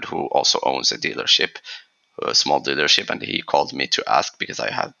friend who also owns a dealership, a small dealership, and he called me to ask because I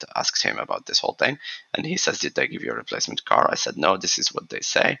had asked him about this whole thing. And he says, did they give you a replacement car? I said, no, this is what they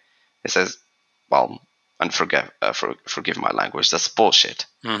say. He says, well, and forgive my language, that's bullshit.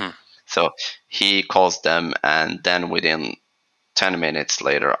 So he calls them, and then within 10 minutes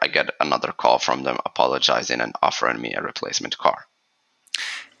later, I get another call from them apologizing and offering me a replacement car.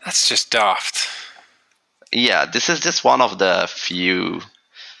 That's just daft. Yeah, this is just one of the few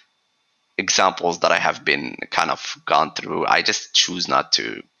examples that I have been kind of gone through. I just choose not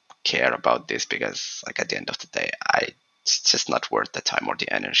to care about this because, like, at the end of the day, it's just not worth the time or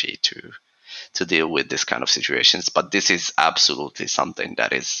the energy to deal with this kind of situations. But this is absolutely something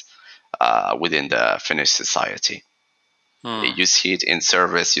that is within the Finnish society. You see it in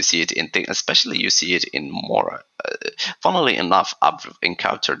service, you see it in things, especially you see it in more, funnily enough, I've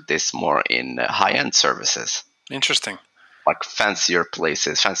encountered this more in high-end services. Interesting. Like fancier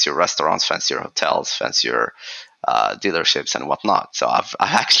places, fancier restaurants, fancier hotels, fancier dealerships and whatnot. So I've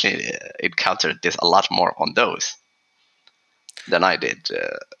actually encountered this a lot more on those than I did.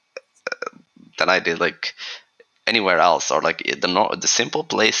 Like anywhere else, or like the simple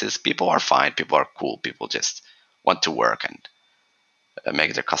places. People are fine. People are cool. People just want to work and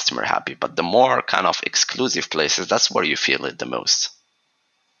make their customer happy. But the more kind of exclusive places, that's where you feel it the most.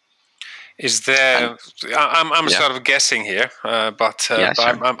 Is there? I'm yeah. sort of guessing here, but Yeah,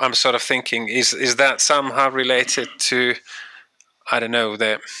 sure. I'm sort of thinking: is that somehow related to, I don't know,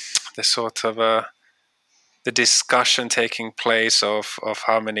 the sort of the discussion taking place of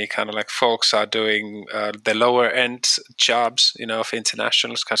how many kind of like folks are doing the lower end jobs, of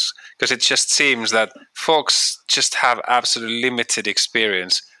internationals, because it just seems that folks just have absolutely limited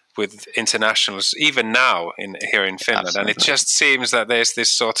experience with internationals, even now here in Finland. Absolutely. And it just seems that there's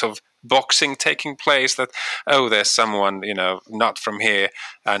this sort of boxing taking place that, there's someone, not from here,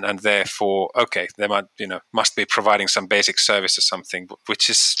 and therefore, okay, they must be providing some basic service or something,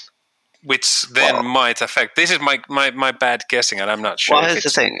 which then might affect. This is my bad guessing, and I'm not sure. Well, here's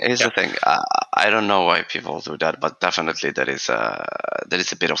the thing. I don't know why people do that, but definitely there is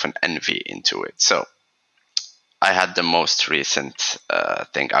a bit of an envy into it. So I had the most recent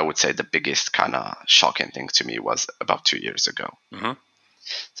thing. I would say the biggest kind of shocking thing to me was about 2 years ago.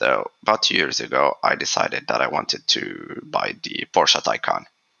 So about 2 years ago, I decided that I wanted to buy the Porsche Taycan.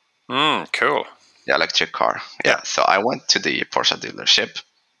 Cool. The electric car. Yeah. So I went to the Porsche dealership.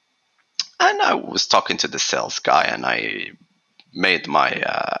 And I was talking to the sales guy, and I made my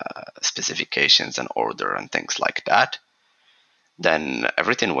specifications and order and things like that. Then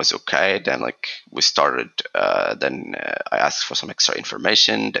everything was okay. Then we started. Then I asked for some extra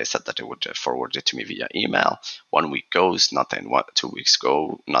information. They said that they would forward it to me via email. 1 week goes, nothing. 2 weeks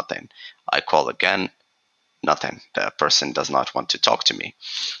go, nothing. I call again, nothing. The person does not want to talk to me.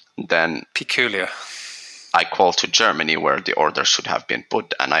 Then peculiar. I call to Germany where the order should have been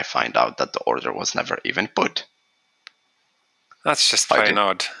put, and I find out that the order was never even put. That's just plain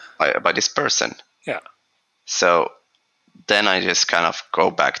odd. By this person. Yeah. So then I just kind of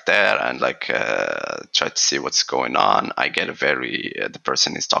go back there and try to see what's going on. I get the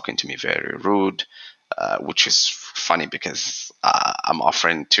person is talking to me very rude, which is funny because I'm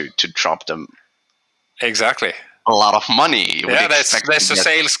offering to drop them. Exactly. a lot of money. You would Yeah, expect there's to a get,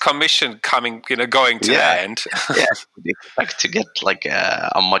 sales commission coming, going to yeah, the end. yeah, you would expect to get like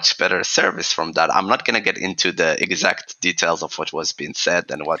a much better service from that. I'm not going to get into the exact details of what was being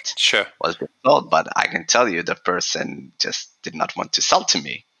said and what Sure. was being told, but I can tell you the person just did not want to sell to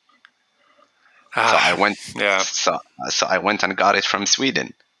me. So I went, Yeah. so I went and got it from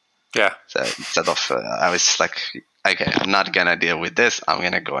Sweden. Yeah. So instead of, I was just like, okay, I'm not gonna deal with this. I'm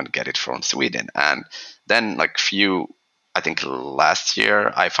gonna go and get it from Sweden. And then, like I think last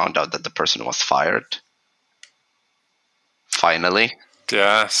year, I found out that the person was fired. Finally.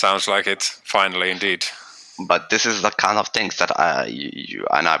 Yeah, sounds like it. Finally, indeed. But this is the kind of things that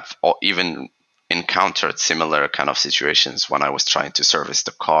I've even encountered similar kind of situations when I was trying to service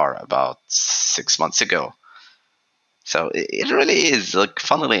the car about 6 months ago. So it really is, like,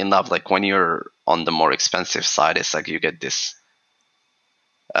 funnily enough, like when you're on the more expensive side, it's like you get this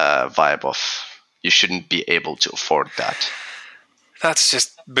vibe of you shouldn't be able to afford that. That's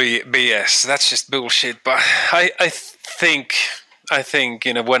just BS. That's just bullshit. But I think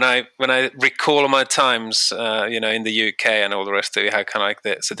when I recall my times in the UK and all the rest of it, how kind of like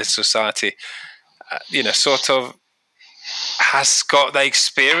this society sort of has got the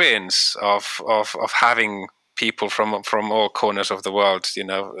experience of having people from all corners of the world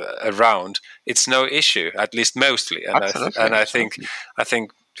around. It's no issue, at least mostly. And I think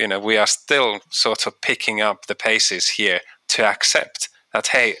we are still sort of picking up the paces here to accept that,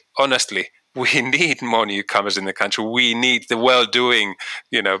 hey, honestly, we need more newcomers in the country. We need the well-doing,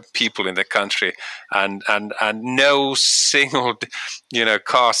 people in the country, and no single,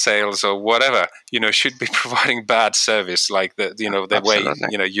 car sales or whatever, should be providing bad service like the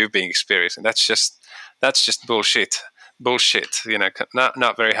Absolutely. way you're being experienced. And that's just bullshit.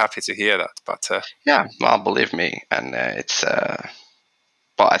 Not very happy to hear that, but yeah, well, believe me, and it's.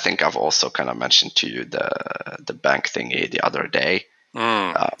 Well, I think I've also kind of mentioned to you the bank thingy the other day.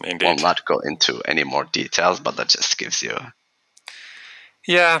 Indeed. Will not go into any more details, but that just gives you.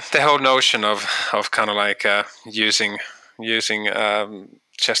 Yeah, the whole notion of kind of like using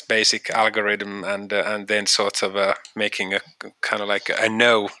just basic algorithm and then sort of making a kind of like a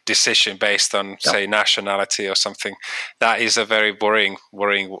no decision based on say nationality or something. That is a very boring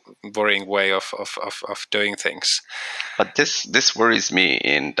way of doing things. But this worries me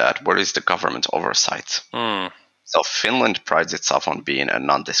in that where is the government oversight? So Finland prides itself on being a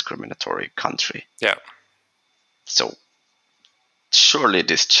non-discriminatory country. Yeah. So surely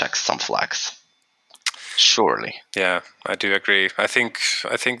this checks some flags. Surely. Yeah, I do agree. I think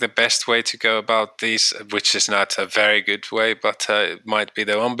the best way to go about these, which is not a very good way, but it might be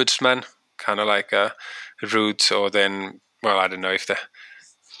the ombudsman, kind of like a route, or then, well, I don't know if the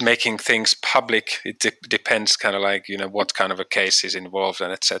making things public. It depends, kind of like what kind of a case is involved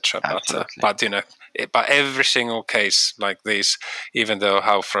and etc. But every single case like this, even though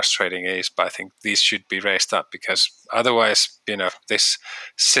how frustrating it is, but I think these should be raised up, because otherwise, this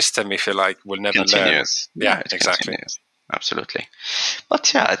system, if you like, will never continues. learn. Yeah, exactly. Continues. Absolutely.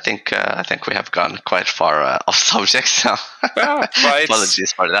 But yeah, I think we have gone quite far off subject. So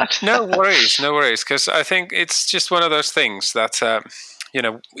apologies for that. No worries, because I think it's just one of those things that.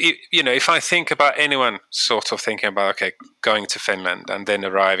 If I think about anyone sort of thinking about going to Finland and then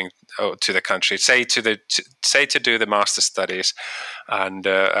arriving to the country, say to do the master studies and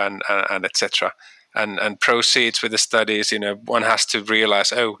etc. And proceeds with the studies, one has to realize,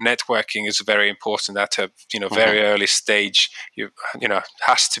 networking is very important at a very early stage. You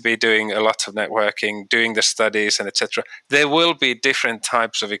has to be doing a lot of networking, doing the studies and etc. There will be different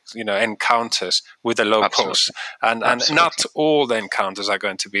types of encounters with the locals, and not all the encounters are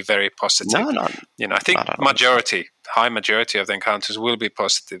going to be very positive. No. I think high majority of the encounters will be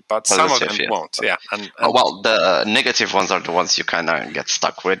positive, but some of them won't. Yeah, and the negative ones are the ones you kind of get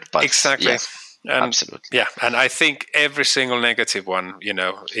stuck with. But exactly. Yes. Absolutely. Yeah, and I think every single negative one,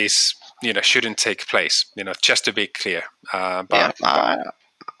 is shouldn't take place. Just to be clear. I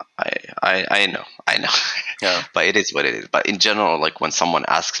know. Yeah. But it is what it is. But in general, like when someone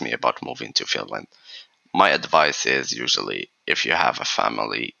asks me about moving to Finland, my advice is usually if you have a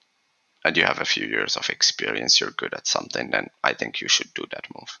family and you have a few years of experience, you're good at something, then I think you should do that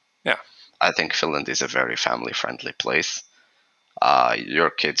move. Yeah. I think Finland is a very family-friendly place. Your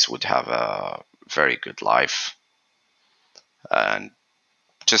kids would have a very good life, and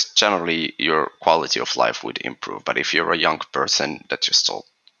just generally your quality of life would improve. But if you're a young person that you're still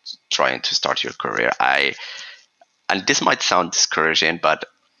trying to start your career, and this might sound discouraging, but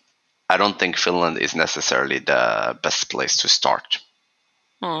I don't think Finland is necessarily the best place to start.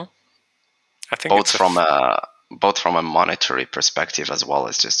 I think both from a monetary perspective as well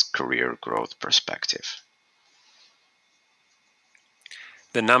as just career growth perspective.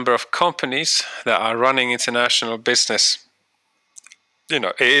 the number of companies that are running international business,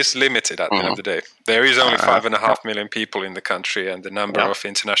 it is limited at the end of the day. There is only 5.5 million people in the country, and the number of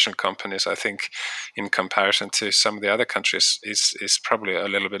international companies, I think, in comparison to some of the other countries, is probably a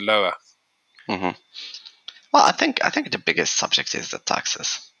little bit lower. Mm-hmm. Well, I think the biggest subject is the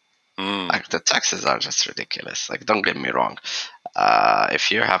taxes. Like, the taxes are just ridiculous. Like, don't get me wrong. If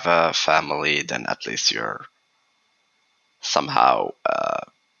you have a family, then at least you're somehow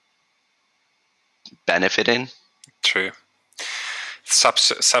benefiting. True.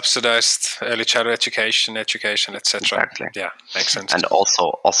 Subsidized early childhood education, etc. Exactly. Yeah, makes sense. And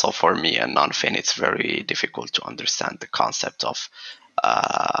also for me, a non-Finn, it's very difficult to understand the concept of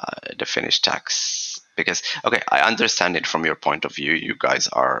the Finnish tax, because, okay, I understand it from your point of view. You guys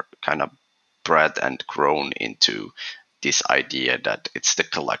are kind of bred and grown into this idea that it's the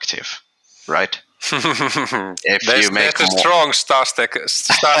collective, right? There's a strong Star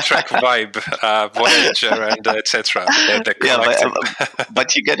Trek vibe, Voyager and etc. Yeah,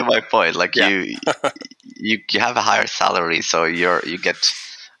 but you get my point. Like, you have a higher salary, so you get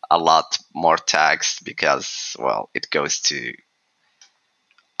a lot more taxed because, well, it goes to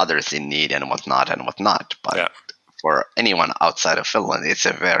others in need and whatnot. But for anyone outside of Finland, it's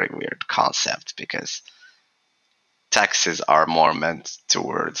a very weird concept, because taxes are more meant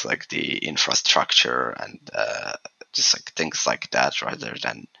towards like the infrastructure and just like things like that, rather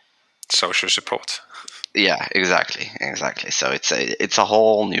than social support. Yeah, exactly. So it's a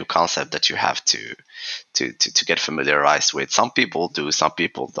whole new concept that you have to get familiarized with. Some people do, some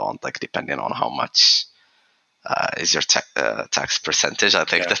people don't. Like, depending on how much is your tax percentage. I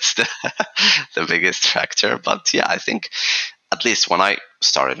think that's the biggest factor. But yeah, I think at least when I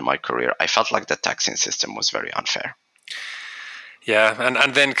started my career, I felt like the taxing system was very unfair. Yeah,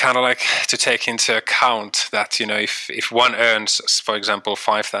 and then kind of like to take into account that, if one earns, for example,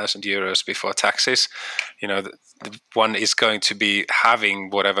 5,000 euros before taxes, the one is going to be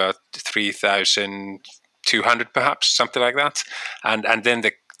having whatever 3,200 perhaps, something like that, and then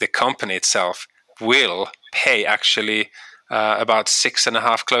the company itself will pay actually about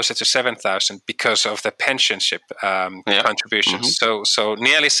 6.5, closer to 7,000, because of the pensionship contributions. Mm-hmm. So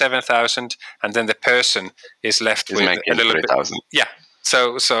nearly 7,000, and then the person is left with a little 3,000. bit. Yeah.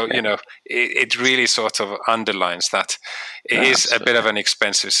 So it really sort of underlines that it is a bit of an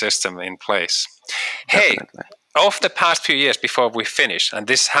expensive system in place. Definitely. Hey, of the past few years, before we finish, and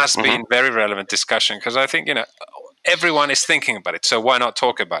this has been very relevant discussion, because I think everyone is thinking about it, so why not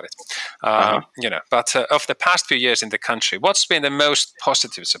talk about it? But of the past few years in the country, what's been the most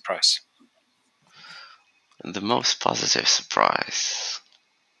positive surprise? The most positive surprise?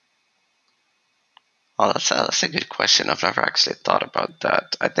 Oh, that's a good question. I've never actually thought about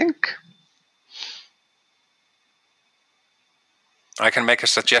that. I think I can make a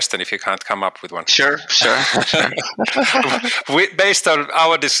suggestion if you can't come up with one. Sure. Based on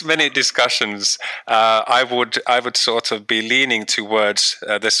our many discussions, I would sort of be leaning towards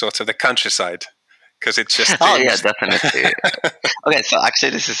the countryside, because it's just. Oh yeah, definitely. Okay, so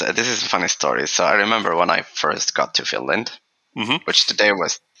actually, this is a funny story. So I remember when I first got to Finland, which today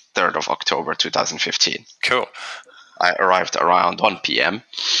was 3rd of October 2015. Cool. I arrived around 1 p.m.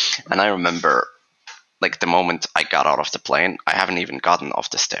 and I remember, like, the moment I got out of the plane, I haven't even gotten off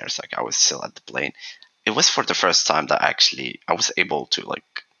the stairs. Like, I was still at the plane. It was for the first time that I was able to,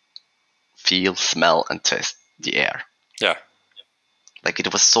 like, feel, smell, and taste the air. Yeah. Like,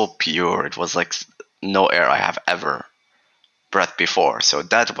 it was so pure. It was like no air I have ever breathed before. So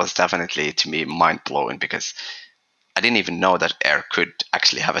that was definitely, to me, mind-blowing, because I didn't even know that air could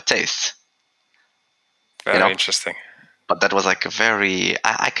actually have a taste. Very interesting. But that was like a very,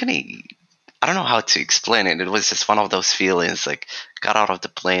 I don't know how to explain it. It was just one of those feelings, like, got out of the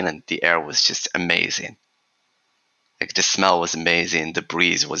plane and the air was just amazing. Like, the smell was amazing, the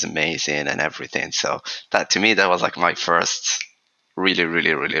breeze was amazing, and everything. So that, to me, that was like my first really,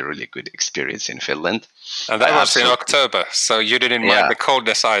 really, really, really good experience in Finland. And that was in October, so you didn't mind the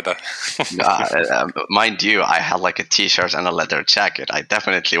coldness either. Mind you, I had like a t-shirt and a leather jacket. I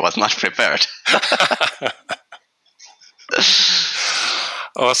definitely was not prepared.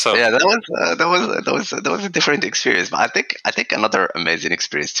 Awesome. Yeah, that was a different experience. But I think another amazing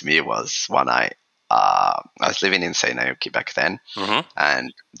experience to me was when I was living in Seinäjoki back then,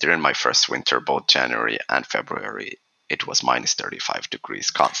 and during my first winter, both January and February, it was minus 35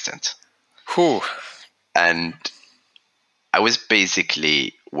 degrees constant. Whew. And I was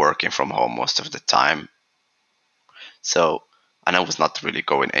basically working from home most of the time. So, and I was not really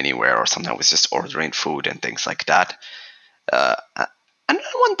going anywhere, or sometimes I was just ordering food and things like that. And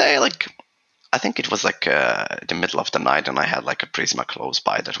one day, like, I think it was like the middle of the night, and I had like a Prisma close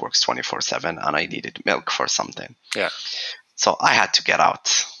by that works 24/7, and I needed milk for something. Yeah. So I had to get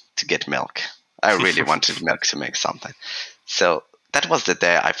out to get milk. I really wanted milk to make something. So that was the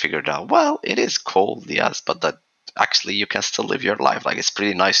day I figured out, well, it is cold, yes, but that actually you can still live your life. Like, it's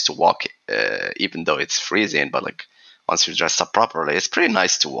pretty nice to walk, even though it's freezing, but like once you dress up properly, it's pretty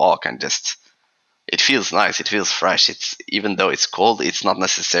nice to walk, and just, it feels nice. It feels fresh. It's, even though it's cold, it's not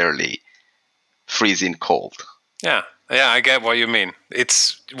necessarily freezing cold. Yeah, I get what you mean.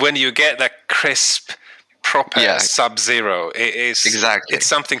 It's when you get that crisp, proper Sub-Zero. It is exactly. It's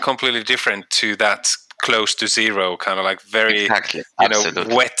something completely different to that close to zero, kind of like very,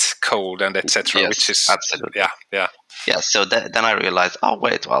 wet, cold, and etc. Yes, which is absolutely. Yeah. So then I realized, oh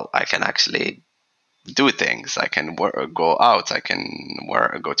wait, well, I can actually do things. I can go out. I can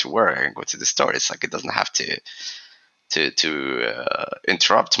go to work. I can go to the store. It's like it doesn't have to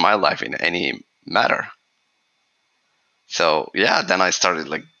interrupt my life in any matter. So then I started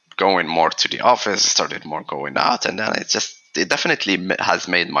like going more to the office, started more going out, and then it definitely has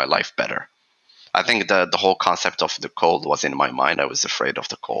made my life better. I think the whole concept of the cold was in my mind. I was afraid of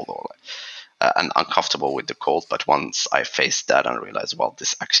the cold and uncomfortable with the cold, but once I faced that and realized, well,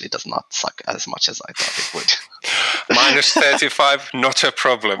 this actually does not suck as much as I thought it would. Minus 35, not a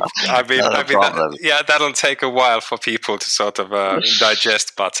problem. I mean, problem. That'll take a while for people to sort of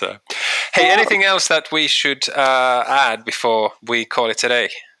digest. But hey, anything else that we should add before we call it a day?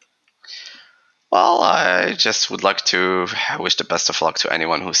 Well, I just would like to wish the best of luck to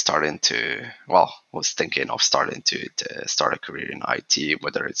anyone who's who's thinking of starting to start a career in IT,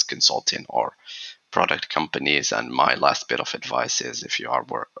 whether it's consulting or product companies. And my last bit of advice is, if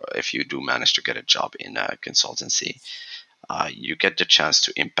you do manage to get a job in a consultancy, you get the chance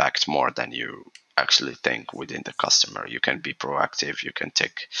to impact more than you actually think within the customer. You can be proactive, you can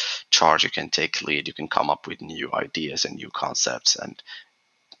take charge, you can take lead, you can come up with new ideas and new concepts, and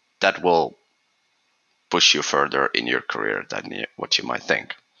that will push you further in your career than what you might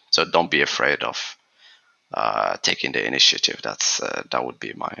think. So don't be afraid of taking the initiative. That would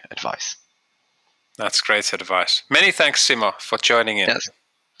be my advice. That's great advice. Many thanks, Simo, for joining in. Yes.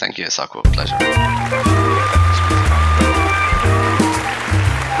 Thank you, Saku. Pleasure.